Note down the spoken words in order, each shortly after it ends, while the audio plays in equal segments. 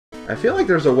I feel like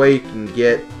there's a way you can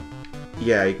get...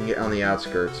 Yeah, you can get on the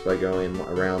outskirts by going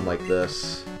around like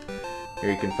this.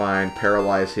 Here you can find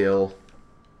Paralyze Heal.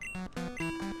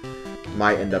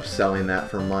 Might end up selling that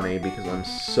for money because I'm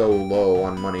so low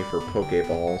on money for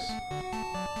Pokeballs.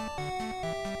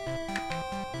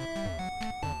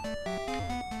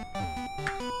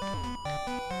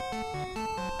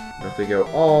 If we go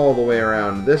all the way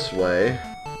around this way...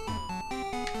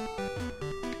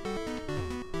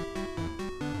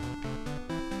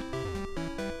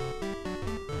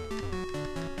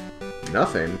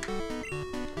 Nothing.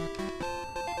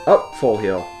 Oh, full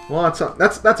heal. Well,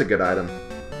 that's a good item.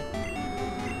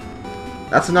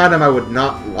 That's an item I would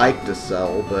not like to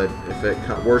sell, but if it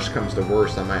worse comes to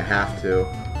worse, I might have to.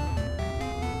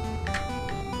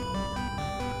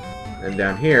 And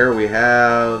down here we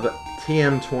have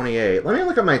TM28. Let me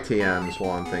look at my TMs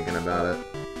while I'm thinking about it,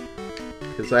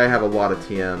 because I have a lot of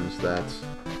TMs that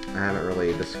I haven't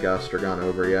really discussed or gone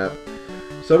over yet.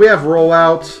 So we have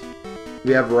Rollout.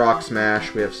 We have Rock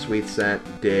Smash, we have Sweet Scent,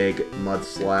 Dig, Mud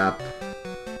Slap,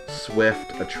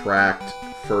 Swift, Attract,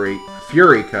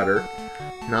 Fury Cutter.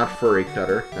 Not Furry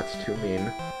Cutter, that's too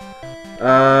mean.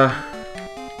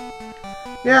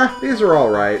 Yeah, these are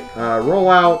alright.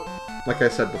 Rollout, like I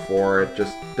said before, it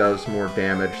just does more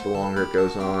damage the longer it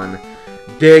goes on.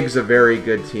 Dig's a very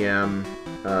good TM.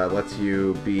 Lets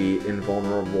you be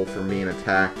invulnerable for being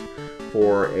attacked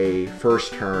for a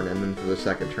first turn, and then for the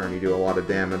second turn you do a lot of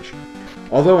damage.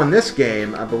 Although in this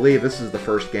game, I believe this is the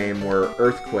first game where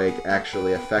Earthquake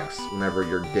actually affects whenever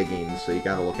you're digging, so you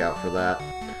gotta look out for that.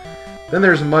 Then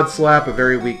there's Mud Slap, a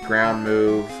very weak ground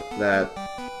move that,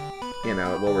 you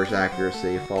know, it lowers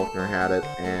accuracy. Faulkner had it,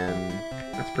 and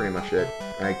that's pretty much it.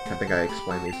 I think I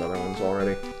explained these other ones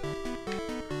already.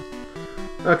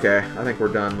 Okay, I think we're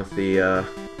done with the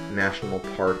National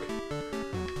Park.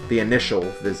 The initial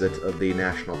visit of the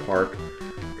National Park.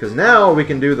 Because now we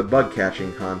can do the bug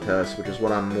catching contest, which is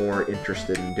what I'm more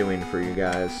interested in doing for you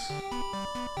guys.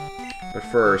 But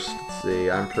first, let's see,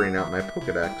 I'm printing out my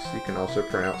Pokedex. You can also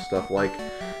print out stuff like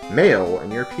mail in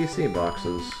your PC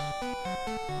boxes.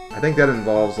 I think that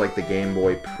involves like the Game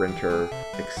Boy printer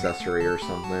accessory or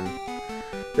something.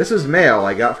 This is mail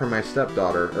I got from my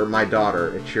stepdaughter, or my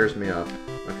daughter. It cheers me up.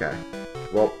 Okay.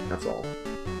 Well, that's all.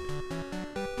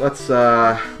 Let's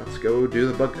go do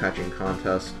the bug catching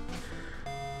contest.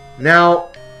 Now,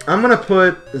 I'm gonna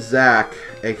put Zach,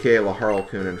 aka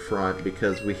Laharlcoon, in front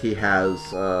because he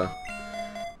has a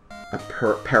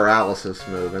paralysis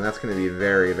move, and that's gonna be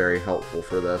very, very helpful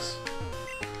for this.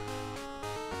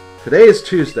 Today is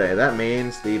Tuesday. That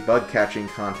means the bug catching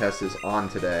contest is on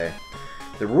today.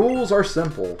 The rules are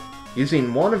simple.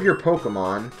 Using one of your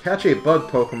Pokemon, catch a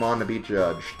bug Pokemon to be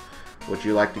judged. Would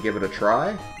you like to give it a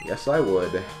try? Yes, I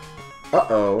would.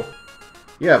 Uh-oh.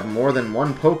 You have more than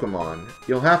one Pokemon.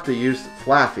 You'll have to use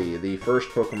Flaffy, the first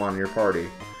Pokemon in your party.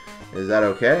 Is that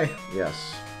okay?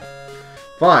 Yes.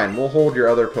 Fine, we'll hold your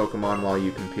other Pokemon while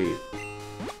you compete.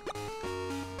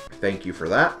 Thank you for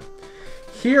that.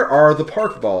 Here are the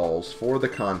Park Balls for the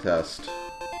contest.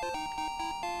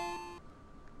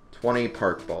 20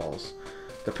 Park Balls.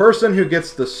 The person who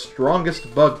gets the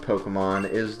strongest bug Pokemon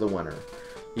is the winner.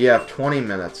 You have 20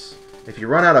 minutes. If you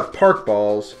run out of Park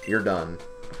Balls, you're done.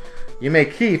 You may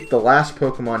keep the last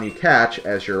Pokemon you catch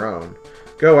as your own.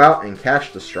 Go out and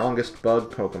catch the strongest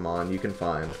bug Pokemon you can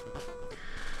find.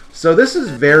 So this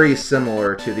is very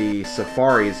similar to the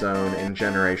Safari Zone in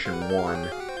Generation 1.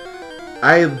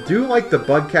 I do like the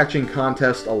bug catching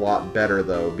contest a lot better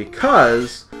though,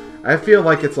 because I feel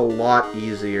like it's a lot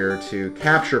easier to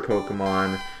capture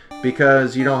Pokemon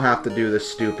because you don't have to do the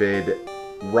stupid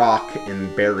rock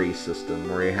and berry system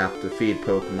where you have to feed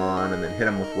Pokemon and then hit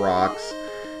them with rocks.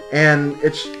 And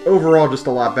it's overall just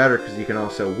a lot better because you can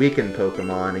also weaken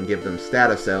Pokemon and give them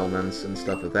status ailments and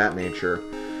stuff of that nature.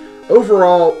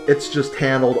 Overall, it's just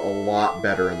handled a lot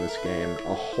better in this game.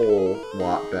 A whole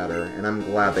lot better. And I'm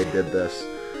glad they did this.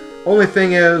 Only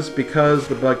thing is, because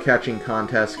the bug catching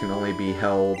contest can only be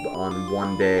held on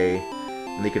one day,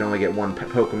 and you can only get one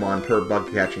Pokemon per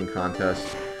bug catching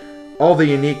contest, all the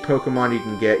unique Pokemon you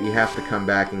can get, you have to come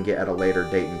back and get at a later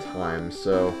date and time.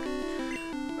 So,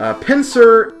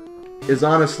 Pinsir is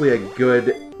honestly a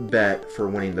good bet for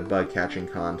winning the bug catching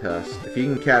contest. If you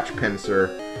can catch Pinsir,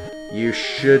 you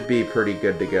should be pretty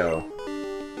good to go.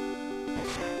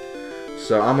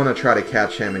 So I'm going to try to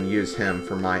catch him and use him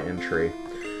for my entry.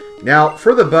 Now,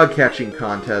 for the bug catching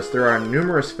contest, there are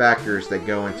numerous factors that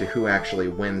go into who actually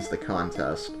wins the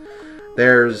contest.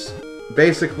 There's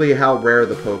basically how rare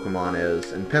the Pokemon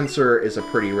is, and Pinsir is a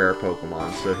pretty rare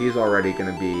Pokemon, so he's already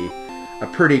going to be a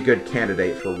pretty good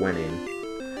candidate for winning.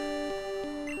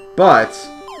 But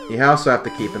you also have to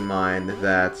keep in mind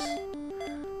that,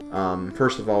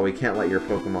 first of all, we can't let your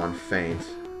Pokemon faint.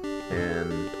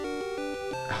 And...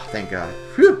 oh, thank God.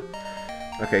 Phew!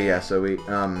 Okay, yeah, so we,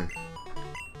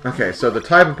 okay, so the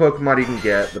type of Pokemon you can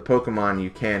get, the Pokemon you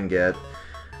can get.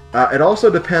 It also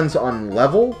depends on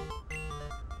level,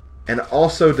 and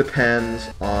also depends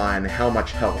on how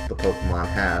much health the Pokemon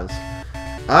has.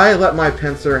 I let my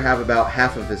Pinsir have about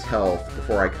half of his health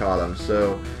before I caught him,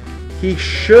 so he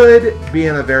should be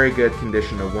in a very good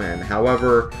condition to win.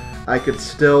 However, I could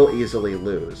still easily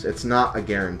lose. It's not a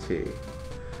guarantee.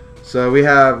 So we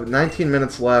have 19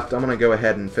 minutes left. I'm going to go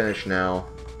ahead and finish now.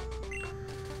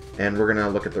 And we're going to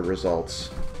look at the results.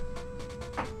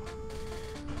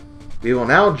 We will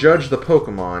now judge the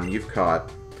Pokemon you've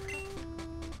caught.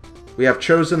 We have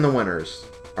chosen the winners.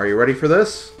 Are you ready for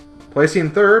this?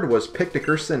 Placing third was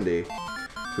Picnicker Cindy,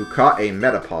 who caught a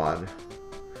Metapod.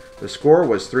 The score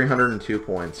was 302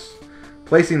 points.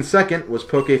 Placing second was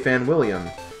Pokefan William,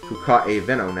 who caught a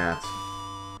Venonat.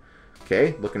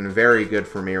 Okay, looking very good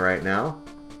for me right now.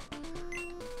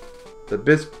 The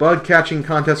bug catching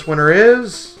contest winner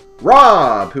is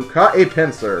Rob, who caught a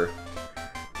Pinsir.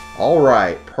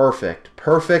 Alright, perfect,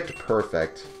 perfect,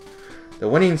 perfect. The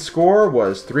winning score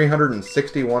was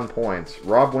 361 points.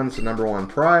 Rob wins the #1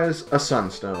 prize, a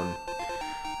Sunstone.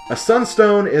 A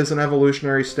Sunstone is an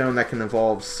evolutionary stone that can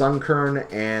evolve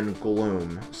Sunkern and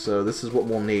Gloom. So this is what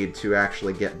we'll need to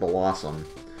actually get Blossom.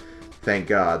 Thank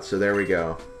God, so there we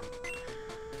go.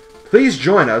 Please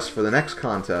join us for the next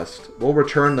contest. We'll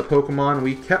return the Pokemon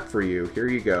we kept for you. Here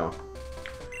you go.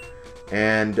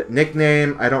 And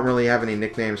nickname, I don't really have any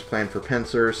nicknames planned for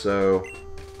Pinsir, so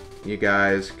you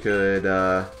guys could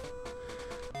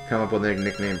come up with a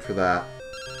nickname for that.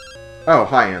 Oh,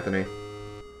 hi, Anthony.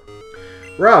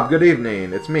 Rob, good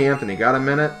evening. It's me, Anthony. Got a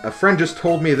minute? A friend just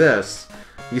told me this.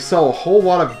 He saw a whole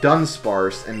lot of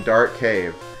Dunspace in Dark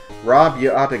Cave. Rob,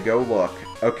 you ought to go look.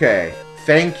 Okay.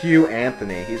 Thank you,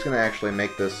 Anthony. He's going to actually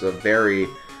make this a very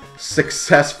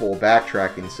successful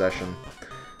backtracking session.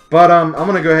 But I'm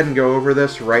going to go ahead and go over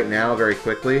this right now very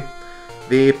quickly.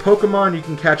 The Pokemon you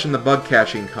can catch in the bug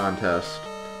catching contest,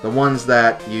 the ones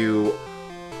that you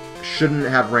shouldn't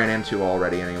have ran into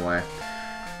already anyway.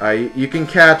 You can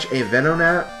catch a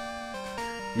Venonat,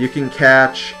 you can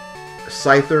catch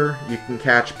Scyther, you can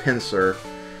catch Pinsir,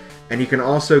 and you can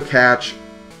also catch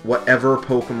whatever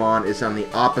Pokemon is on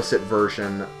the opposite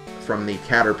version from the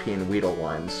Caterpie and Weedle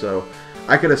line. So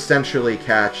I could essentially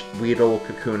catch Weedle,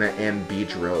 Kakuna, and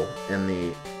Beedrill in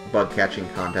the bug catching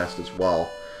contest as well.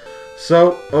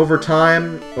 So over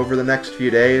time, over the next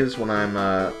few days, when I'm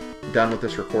done with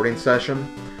this recording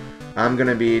session, I'm going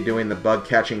to be doing the bug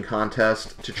catching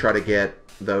contest to try to get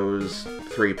those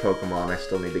 3 Pokemon I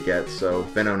still need to get. So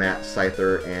Venonat,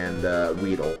 Scyther, and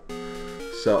Weedle.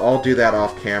 So I'll do that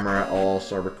off camera. I'll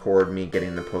also record me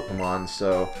getting the Pokemon.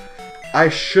 So I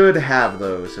should have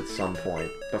those at some point.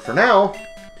 But for now,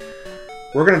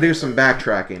 we're going to do some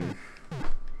backtracking.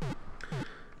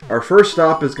 Our first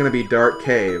stop is going to be Dark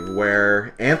Cave,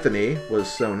 where Anthony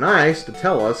was so nice to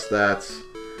tell us that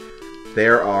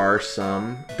there are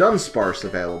some Dunspace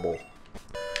available.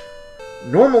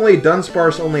 Normally,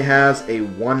 Dunspace only has a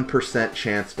 1%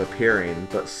 chance of appearing,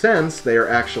 but since they are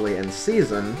actually in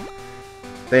season,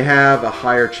 they have a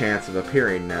higher chance of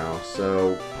appearing now,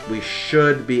 so we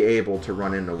should be able to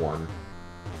run into one.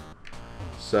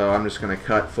 So I'm just going to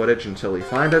cut footage until we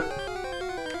find it.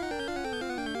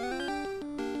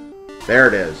 There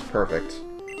it is. Perfect.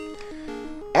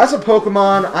 As a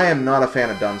Pokemon, I am not a fan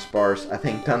of Dunspace. I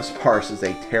think Dunspace is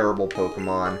a terrible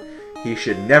Pokemon. He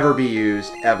should never be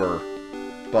used, ever.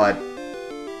 But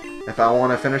if I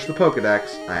want to finish the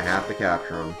Pokedex, I have to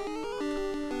capture him.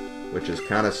 Which is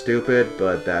kind of stupid,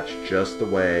 but that's just the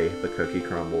way the cookie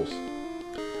crumbles.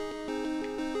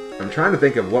 I'm trying to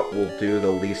think of what will do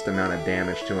the least amount of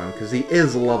damage to him, because he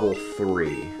is level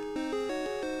 3.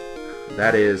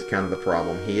 That is kind of the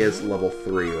problem. He is level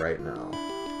 3 right now.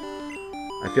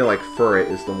 I feel like Furret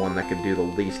is the one that could do the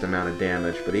least amount of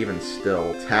damage, but even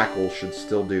still, Tackle should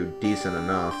still do decent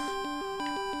enough.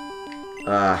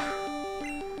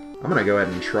 I'm gonna go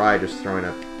ahead and try just throwing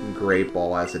a Great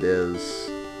Ball as it is.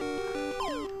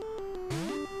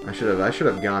 I should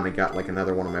have gone and got like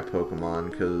another one of my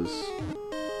Pokemon, because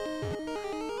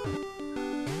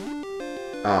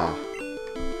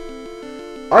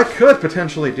I could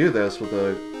potentially do this with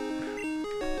a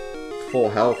full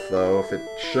health, though, if it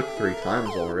shook 3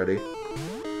 times already.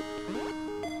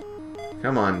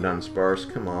 Come on, Dunspace,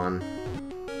 come on.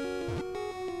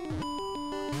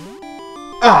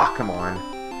 Ah, come on.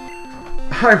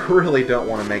 I really don't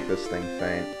want to make this thing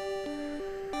faint.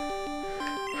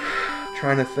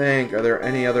 Trying to think, are there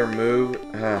any other move?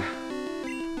 The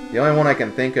only one I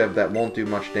can think of that won't do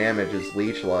much damage is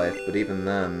Leech Life, but even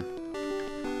then...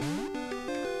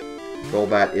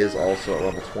 Golbat is also at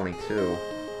level 22.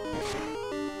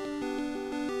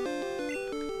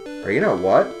 Or you know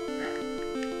what?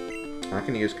 I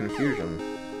can use Confusion.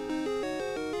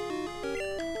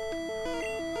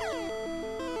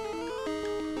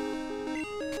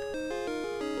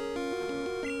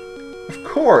 Of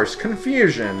course!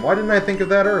 Confusion! Why didn't I think of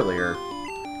that earlier?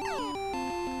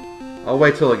 I'll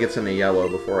wait till it gets into yellow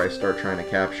before I start trying to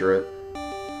capture it.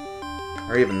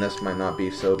 Or even this might not be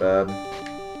so bad.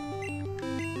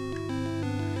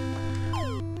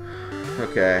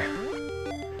 Okay.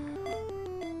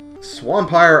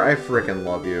 Swampire, I frickin'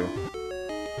 love you.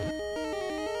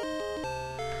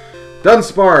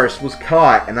 Dunspace was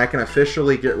caught, and I can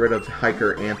officially get rid of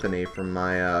Hiker Anthony from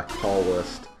my call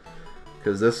list.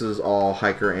 Because this is all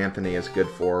Hiker Anthony is good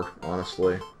for,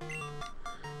 honestly.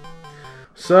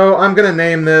 So, I'm gonna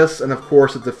name this, and of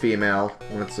course it's a female,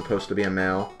 when it's supposed to be a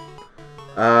male.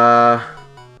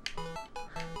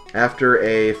 After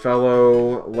a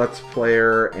fellow Let's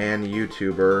Player and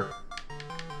YouTuber,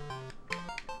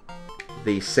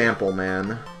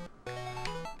 TheSampleMan.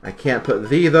 I can't put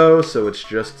 "the" though, so it's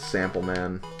just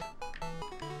SampleMan.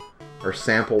 Or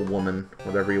SampleWoman,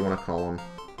 whatever you want to call him.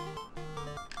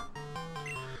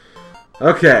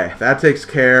 Okay, that takes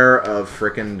care of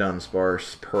frickin'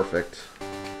 Dunspace. Perfect.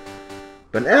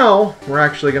 But now, we're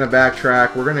actually going to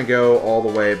backtrack. We're going to go all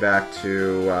the way back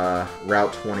to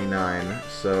Route 29.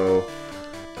 So,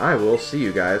 I will see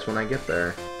you guys when I get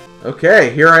there.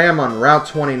 Okay, here I am on Route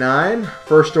 29.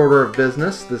 First order of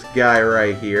business, this guy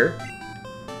right here.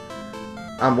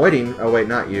 I'm waiting. Oh, wait,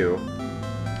 not you.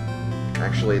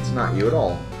 Actually, it's not you at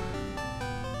all.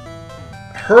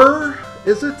 Her,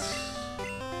 is it?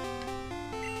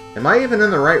 Am I even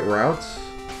in the right route?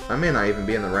 I may not even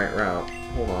be in the right route.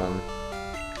 Hold on.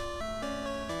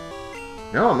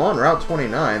 No, I'm on Route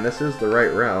 29. This is the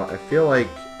right route. I feel like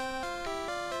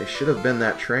it should have been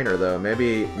that trainer, though.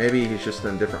 Maybe he's just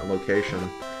in a different location.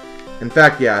 In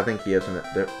fact, yeah, I think he is in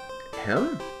it.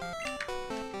 Him?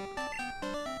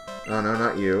 Oh, no,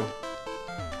 not you.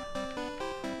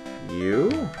 You?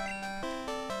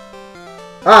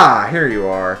 Ah, here you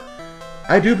are.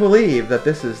 I do believe that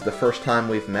this is the first time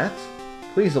we've met.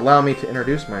 Please allow me to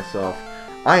introduce myself.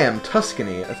 I am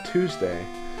Tuscany of Tuesday.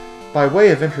 By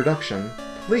way of introduction,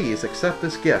 please accept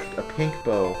this gift, a pink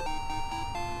bow.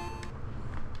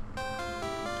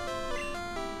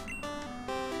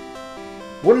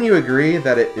 Wouldn't you agree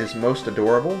that it is most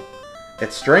adorable?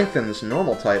 It strengthens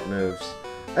normal-type moves.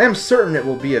 I am certain it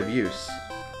will be of use.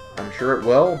 I'm sure it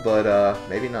will, but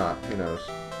maybe not. Who knows?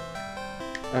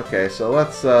 Okay, so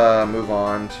let's move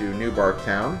on to New Bark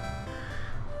Town.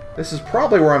 This is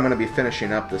probably where I'm going to be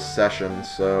finishing up this session,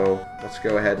 so let's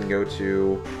go ahead and go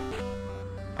to...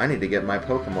 I need to get my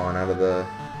Pokemon out of the...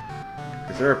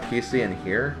 Is there a PC in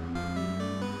here?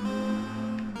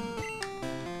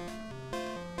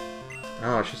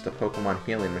 Oh, it's just a Pokemon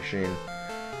healing machine.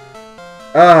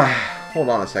 Hold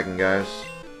on a second, guys.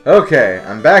 Okay,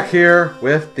 I'm back here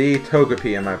with the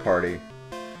Togepi in my party.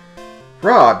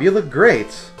 Rob, you look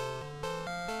great!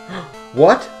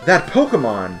 What? That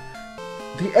Pokemon!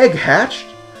 The egg hatched?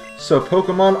 So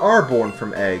Pokemon are born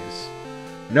from eggs.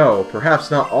 No, perhaps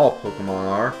not all Pokemon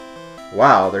are.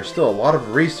 Wow, there's still a lot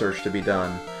of research to be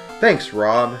done. Thanks,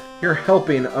 Rob. You're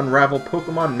helping unravel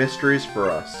Pokemon mysteries for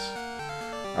us.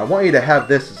 I want you to have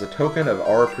this as a token of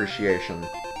our appreciation.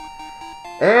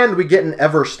 And we get an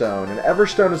Everstone. An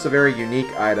Everstone is a very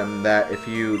unique item that if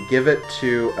you give it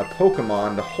to a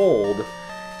Pokemon to hold,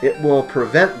 it will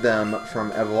prevent them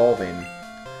from evolving.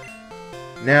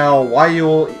 Now, why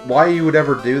you would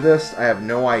ever do this, I have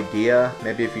no idea.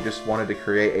 Maybe if you just wanted to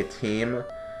create a team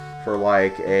for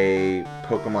like a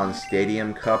Pokemon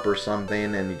Stadium Cup or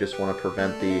something, and you just want to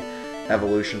prevent the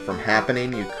evolution from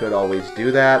happening, you could always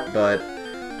do that, but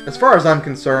as far as I'm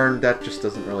concerned, that just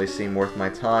doesn't really seem worth my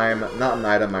time. Not an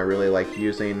item I really like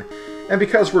using, and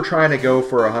because we're trying to go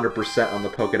for 100% on the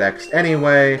Pokedex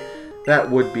anyway, that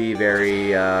would be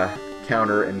very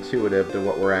counterintuitive to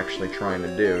what we're actually trying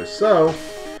to do. So,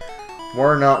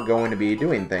 we're not going to be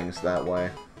doing things that way.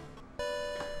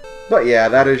 But yeah,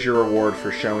 that is your reward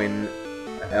for showing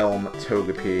Elm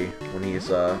Togepi when he's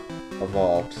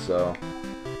evolved, so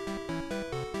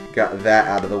got that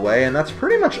out of the way, and that's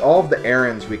pretty much all of the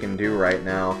errands we can do right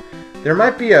now. There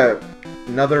might be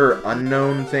another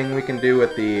unknown thing we can do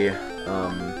with the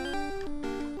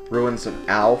Ruins of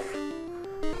Alph,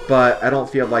 but I don't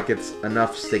feel like it's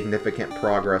enough significant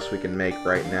progress we can make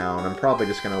right now, and I'm probably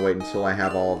just going to wait until I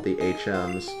have all of the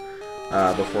HMs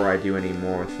before I do any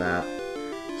more with that.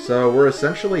 So we're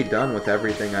essentially done with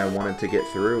everything I wanted to get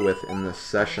through with in this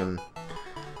session.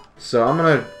 So I'm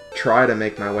going to try to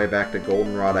make my way back to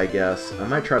Goldenrod, I guess. I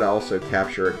might try to also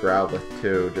capture a Growlithe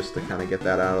too, just to kind of get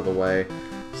that out of the way,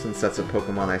 since that's a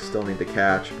Pokemon I still need to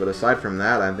catch. But aside from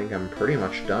that, I think I'm pretty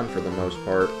much done for the most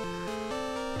part.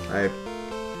 I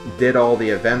did all the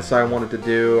events I wanted to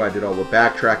do, I did all the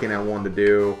backtracking I wanted to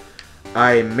do.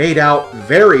 I made out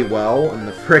very well in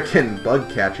the frickin' bug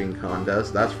catching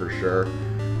contest, that's for sure.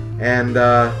 And,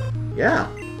 yeah,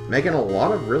 making a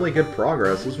lot of really good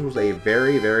progress. This was a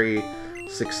very, very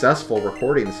successful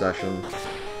recording session.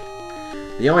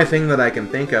 The only thing that I can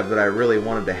think of that I really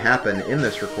wanted to happen in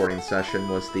this recording session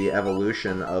was the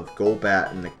evolution of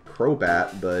Golbat and the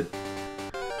Crobat, but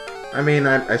I mean,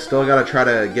 I still gotta try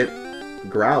to get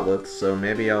Growlithe, so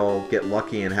maybe I'll get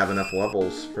lucky and have enough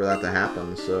levels for that to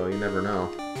happen, so you never know.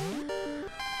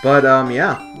 But,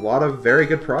 yeah, a lot of very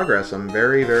good progress. I'm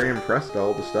very, very impressed with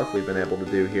all the stuff we've been able to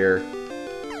do here.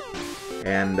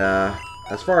 And,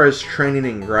 as far as training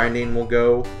and grinding will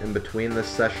go in between this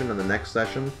session and the next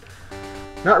session,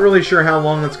 not really sure how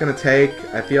long that's going to take.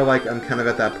 I feel like I'm kind of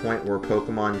at that point where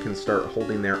Pokemon can start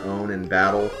holding their own in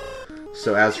battle.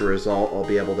 So as a result, I'll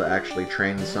be able to actually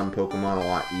train some Pokemon a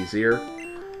lot easier.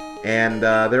 And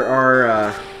there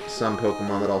are some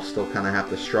Pokemon that I'll still kind of have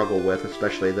to struggle with,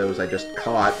 especially those I just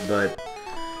caught. But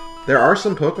there are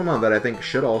some Pokemon that I think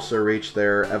should also reach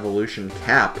their evolution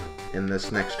cap in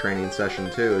this next training session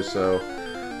too. So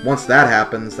once that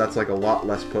happens, that's like a lot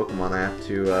less Pokemon I have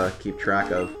to keep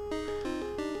track of.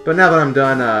 But now that I'm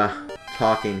done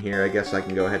talking here, I guess I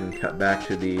can go ahead and cut back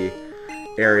to the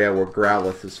area where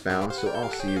Growlithe is found, so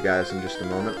I'll see you guys in just a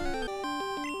moment.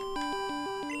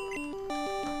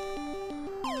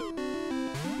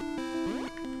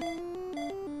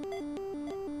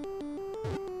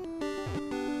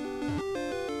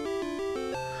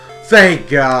 Thank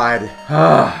God!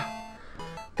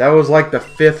 That was like the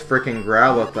 5th freaking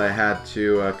Growlithe I had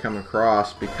to come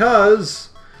across, because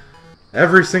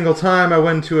every single time I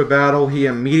went to a battle, he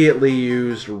immediately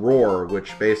used Roar,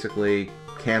 which basically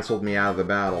canceled me out of the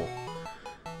battle.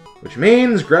 Which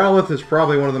means Growlithe is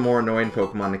probably one of the more annoying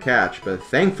Pokemon to catch, but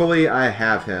thankfully I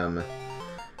have him.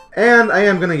 And I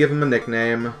am going to give him a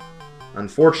nickname.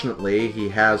 Unfortunately, he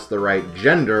has the right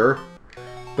gender,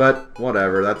 but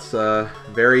whatever, that's a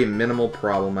very minimal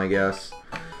problem, I guess.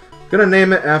 Gonna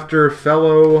name it after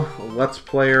fellow Let's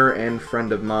Player and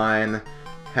friend of mine.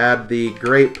 Had the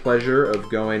great pleasure of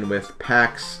going with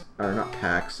PAX, or not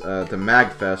PAX, to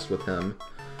MagFest with him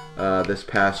this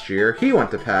past year. He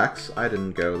went to PAX. I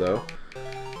didn't go, though.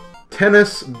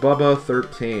 TenisBubba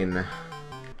 13.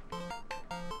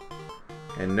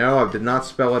 And no, I did not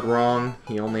spell it wrong.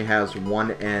 He only has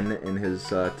one N in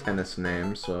his tennis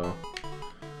name, so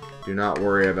do not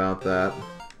worry about that.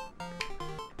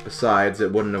 Besides,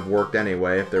 it wouldn't have worked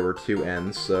anyway if there were 2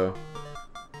 N's, so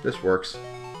this works.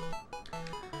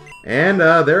 And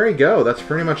there you go. That's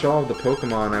pretty much all of the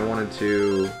Pokemon I wanted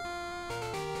to...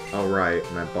 Oh, right,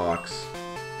 my box.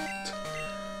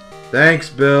 Thanks,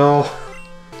 Bill.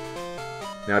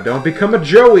 Now, don't become a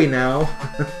Joey now.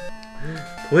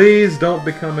 Please don't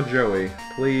become a Joey.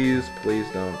 Please, please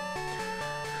don't.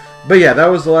 But yeah, that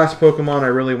was the last Pokemon I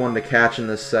really wanted to catch in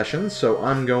this session, so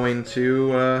I'm going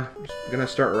to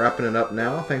start wrapping it up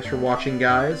now. Thanks for watching,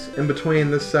 guys. In between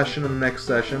this session and the next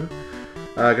session,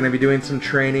 going to be doing some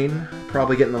training,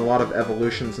 probably getting a lot of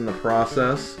evolutions in the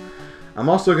process. I'm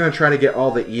also going to try to get all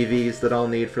the EVs that I'll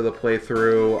need for the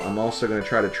playthrough. I'm also going to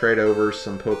try to trade over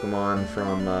some Pokemon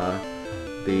from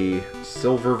the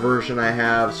Silver version I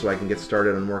have, so I can get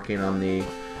started on working on the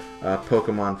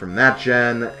Pokemon from that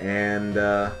gen,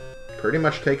 and pretty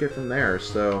much take it from there.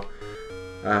 So,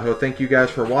 thank you guys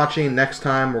for watching. Next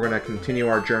time, we're going to continue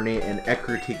our journey in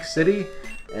Ecruteak City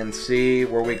and see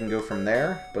where we can go from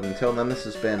there. But until then, this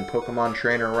has been Pokemon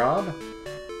Trainer Rob.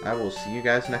 I will see you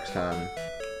guys next time.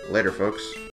 Later, folks.